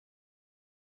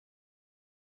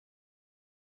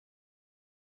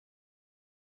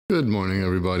Good morning,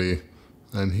 everybody.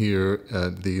 I'm here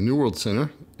at the New World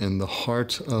Center in the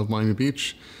heart of Miami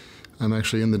Beach. I'm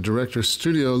actually in the director's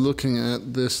studio looking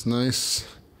at this nice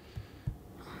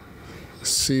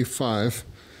C5,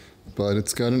 but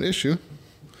it's got an issue.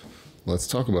 Let's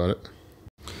talk about it.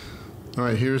 All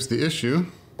right, here's the issue.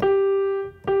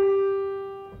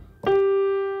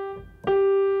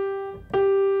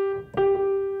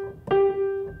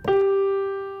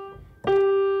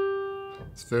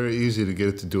 It's very easy to get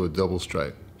it to do a double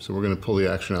strike. So we're going to pull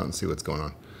the action out and see what's going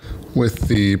on. With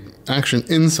the action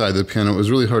inside the piano, it was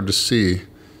really hard to see.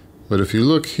 But if you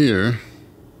look here,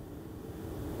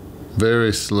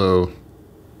 very slow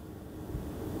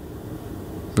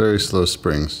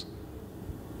springs.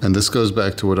 And this goes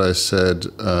back to what I said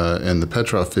in the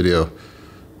Petrov video.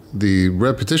 The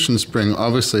repetition spring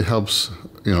obviously helps,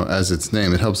 as its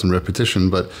name, it helps in repetition,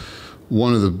 but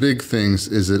one of the big things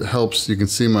is it helps, you can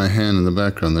see my hand in the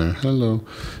background there, hello.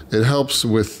 It helps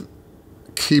with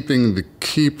keeping the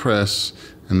key press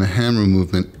and the hammer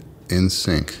movement in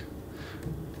sync.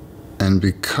 And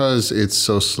because it's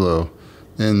so slow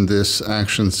in this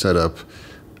action setup,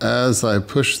 as I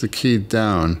push the key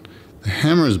down, the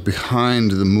hammer is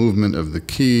behind the movement of the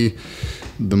key,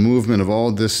 the movement of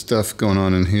all this stuff going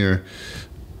on in here.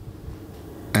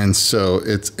 And so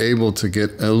it's able to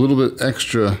get a little bit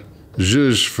extra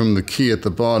zhuzh from the key at the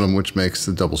bottom, which makes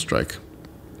the double strike.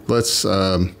 Let's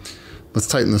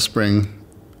tighten the spring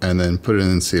and then put it in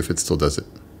and see if it still does it.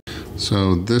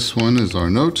 So this one is our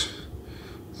note.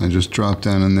 I just drop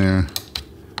down in there,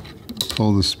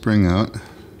 pull the spring out.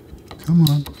 Come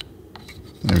on.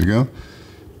 There we go.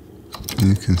 And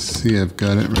you can see I've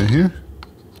got it right here.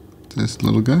 This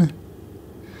little guy.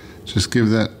 Just give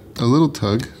that a little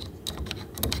tug.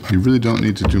 You really don't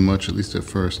need to do much, at least at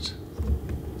first.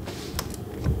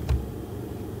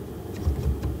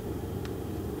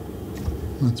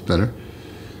 That's better.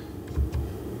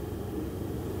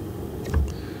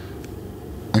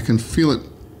 I can feel it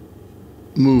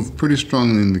move pretty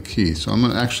strongly in the key, so I'm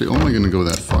actually only going to go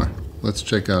that far. Let's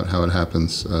check out how it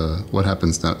happens, what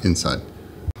happens now inside.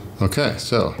 Okay,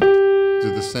 so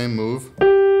do the same move.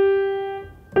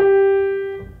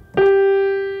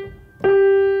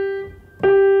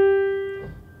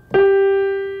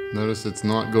 Notice it's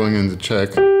not going into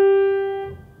check.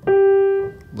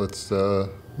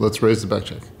 Let's raise the back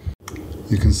check.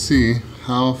 You can see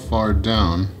how far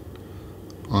down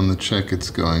on the check it's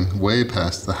going, way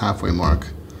past the halfway mark.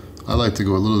 I like to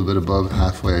go a little bit above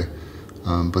halfway,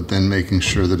 but then making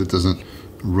sure that it doesn't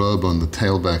rub on the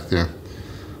tail back there.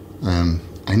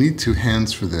 I need two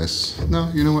hands for this. No,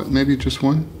 you know what, maybe just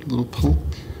one little pull.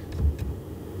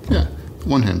 Yeah,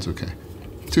 one hand's okay.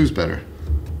 Two's better.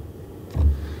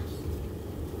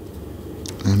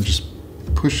 I'm just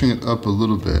pushing it up a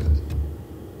little bit.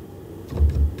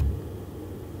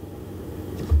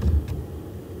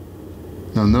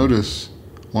 Now notice,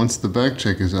 once the back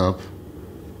check is up,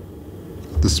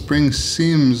 the spring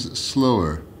seems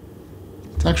slower.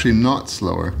 It's actually not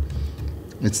slower.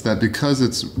 It's that because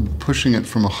it's pushing it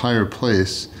from a higher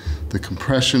place, the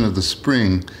compression of the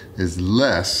spring is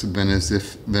less than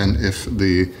if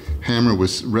the hammer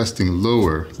was resting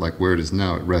lower, like where it is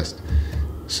now at rest.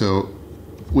 So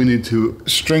we need to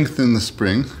strengthen the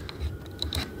spring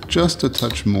just a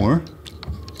touch more.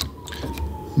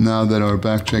 Now that our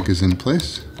back check is in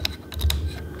place.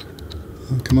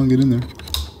 Oh, come on, get in there.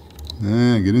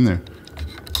 Ah, get in there.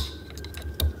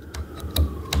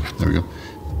 There we go.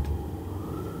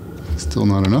 Still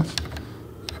not enough.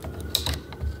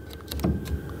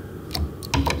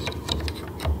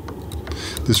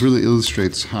 This really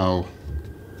illustrates how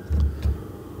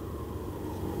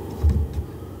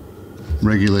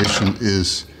regulation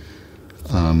is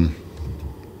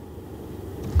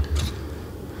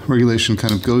regulation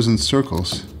kind of goes in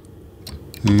circles.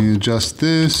 And you adjust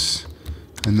this,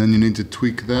 and then you need to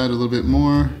tweak that a little bit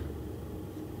more.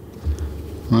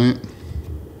 Right?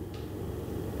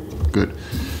 Good.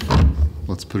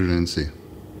 Let's put it in and see.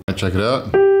 Check it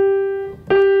out.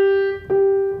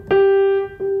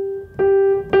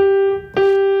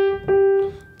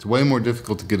 It's way more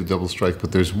difficult to get a double strike,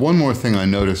 but there's one more thing I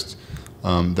noticed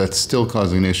that's still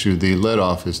causing an issue. The let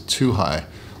off is too high.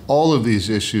 All of these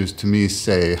issues to me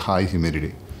say high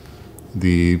humidity.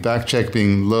 The back check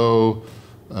being low,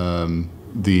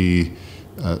 the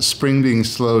spring being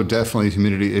slow, definitely a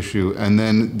humidity issue, and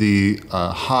then the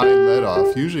high let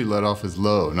off, usually let off is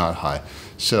low, not high.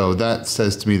 So that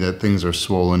says to me that things are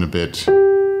swollen a bit.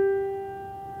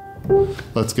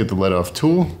 Let's get the let off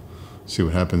tool, see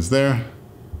what happens there.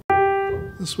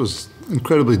 This was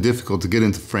incredibly difficult to get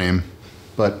into frame,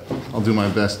 but I'll do my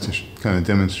best to kind of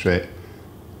demonstrate.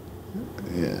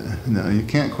 Yeah, no, you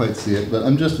can't quite see it, but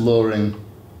I'm just lowering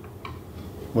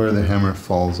where the hammer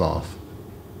falls off.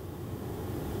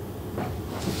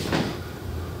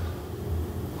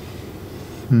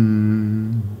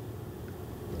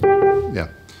 Yeah.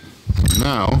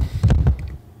 Now,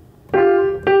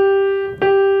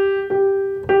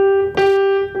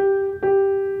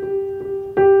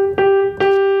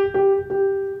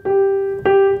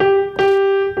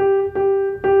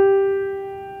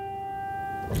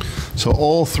 so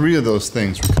all three of those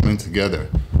things were coming together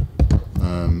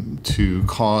to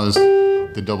cause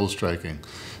the double striking.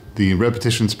 The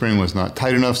repetition spring was not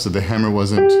tight enough, so the hammer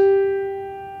wasn't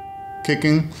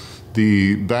kicking.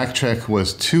 The back check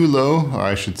was too low, or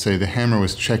I should say the hammer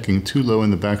was checking too low in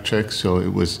the back check, so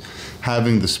it was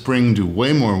having the spring do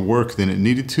way more work than it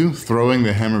needed to, throwing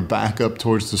the hammer back up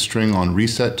towards the string on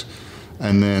reset,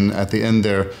 and then at the end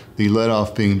there, the let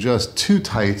off being just too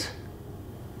tight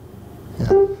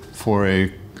for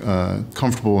a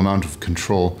comfortable amount of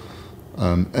control.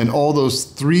 And all those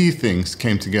three things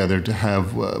came together to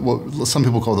have what some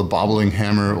people call the bobbling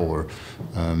hammer, or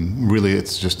really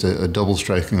it's just a double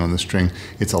striking on the string.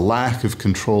 It's a lack of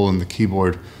control in the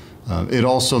keyboard. It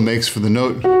also makes for the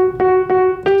note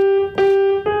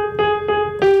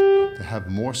to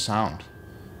have more sound,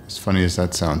 as funny as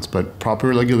that sounds. But proper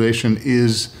regulation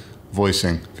is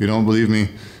voicing. If you don't believe me,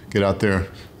 get out there,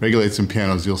 regulate some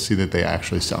pianos, you'll see that they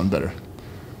actually sound better.